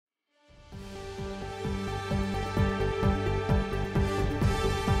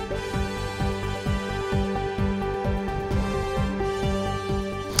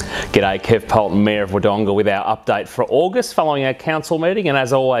G'day, Kev Poulton, Mayor of Wodonga, with our update for August following our council meeting. And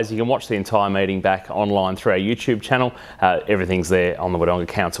as always, you can watch the entire meeting back online through our YouTube channel. Everything's there on the Wodonga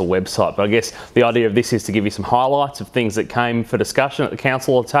Council website. But I guess the idea of this is to give you some highlights of things that came for discussion at the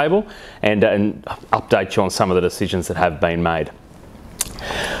council table and update you on some of the decisions that have been made.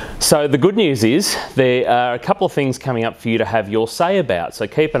 So the good news is there are a couple of things coming up for you to have your say about. So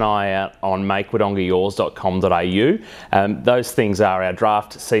keep an eye out on makewodongayours.com.au. Those things are our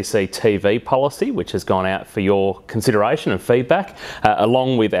draft CCTV policy, which has gone out for your consideration and feedback,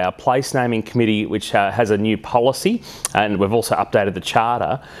 along with our place naming committee, which has a new policy, and we've also updated the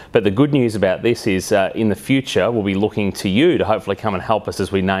charter. But the good news about this is in the future, we'll be looking to you to hopefully come and help us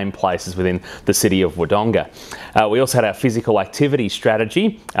as we name places within the city of Wodonga. We also had our physical activity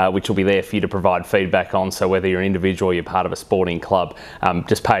strategy, which will be there for you to provide feedback on. So whether you're an individual or you're part of a sporting club,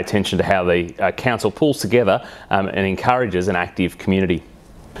 just pay attention to how the council pulls together and encourages an active community.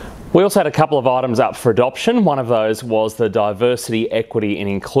 We also had a couple of items up for adoption. One of those was the Diversity, Equity and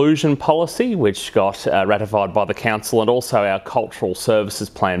Inclusion Policy, which got ratified by the council, and also our Cultural Services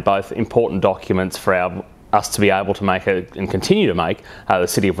Plan, both important documents for us to be able to make and continue to make the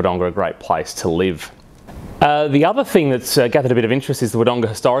City of Wodonga a great place to live. The other thing that's gathered a bit of interest is the Wodonga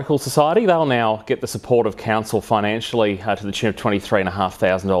Historical Society. They'll now get the support of council financially to the tune of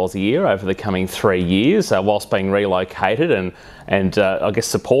 $23,500 a year over the coming 3 years, whilst being relocated and I guess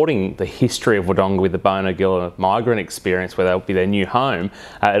supporting the history of Wodonga with the Baranduda migrant experience, where they'll be their new home.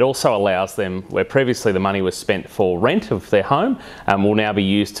 It also allows them, where previously the money was spent for rent of their home, will now be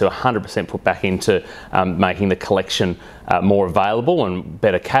used to 100% put back into making the collection more available and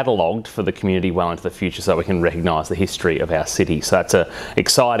better catalogued for the community well into the future, so we can recognise the history of our city. So that's an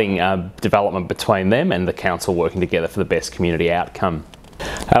exciting development between them and the council working together for the best community outcome.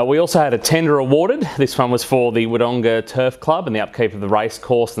 We also had a tender awarded. This one was for the Wodonga Turf Club and the upkeep of the race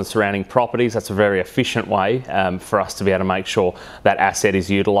course and the surrounding properties. That's a very efficient way for us to be able to make sure that asset is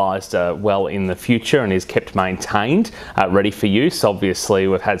utilised well in the future and is kept maintained, ready for use. Obviously,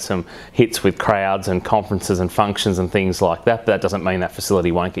 we've had some hits with crowds and conferences and functions and things like that, but that doesn't mean that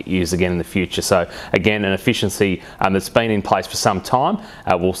facility won't get used again in the future. So again, an efficiency that's been in place for some time.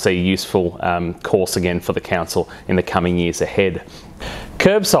 We'll see a useful course again for the council in the coming years ahead.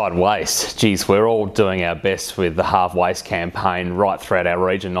 Curbside waste. Geez, we're all doing our best with the Halve Waste campaign right throughout our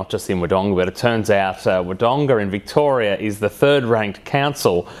region, not just in Wodonga, but it turns out Wodonga in Victoria is the third-ranked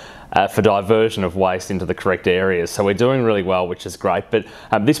council for diversion of waste into the correct areas. So we're doing really well, which is great. But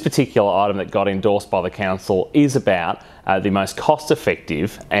this particular item that got endorsed by the council is about the most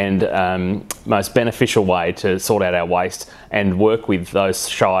cost-effective and most beneficial way to sort out our waste and work with those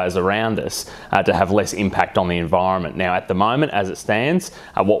shires around us to have less impact on the environment. Now, at the moment, as it stands,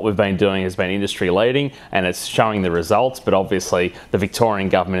 what we've been doing has been industry-leading and it's showing the results, but obviously the Victorian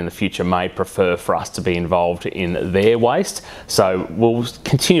government in the future may prefer for us to be involved in their waste. So we'll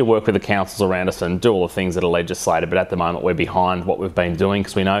continue to work with the councils around us and do all the things that are legislated, but at the moment we're behind what we've been doing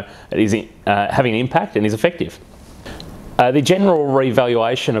because we know it is having an impact and is effective. The general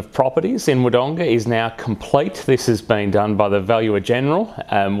revaluation of properties in Wodonga is now complete. This has been done by the Valuer General.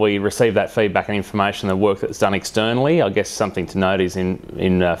 We received that feedback and information, the work that's done externally. I guess something to note is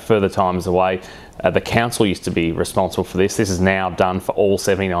in further times away, the council used to be responsible for this. This is now done for all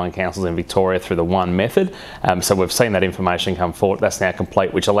 79 councils in Victoria through the one method. So we've seen that information come forward. That's now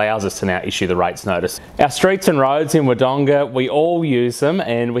complete, which allows us to now issue the rates notice. Our streets and roads in Wodonga, we all use them,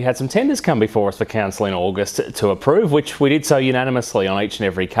 and we had some tenders come before us for council in August to approve, which we did so unanimously on each and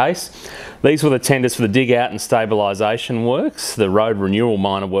every case. These were the tenders for the dig out and stabilisation works, the road renewal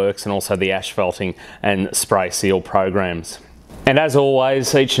minor works, and also the asphalting and spray seal programs. And as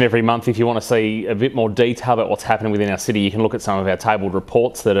always, each and every month, if you want to see a bit more detail about what's happening within our city, you can look at some of our tabled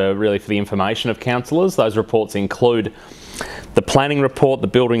reports that are really for the information of councillors. Those reports include the planning report, the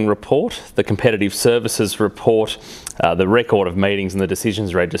building report, the competitive services report, the record of meetings and the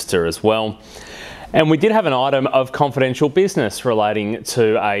decisions register as well. And we did have an item of confidential business relating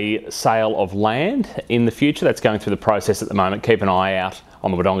to a sale of land in the future. That's going through the process at the moment. Keep an eye out on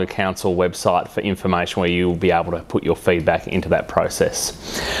the Wodonga Council website for information where you will be able to put your feedback into that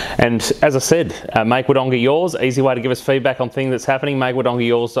process. And as I said, make Wodonga yours. Easy way to give us feedback on things that's happening.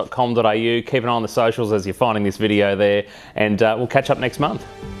 makewodongayours.com.au. Keep an eye on the socials as you're finding this video there, and we'll catch up next month.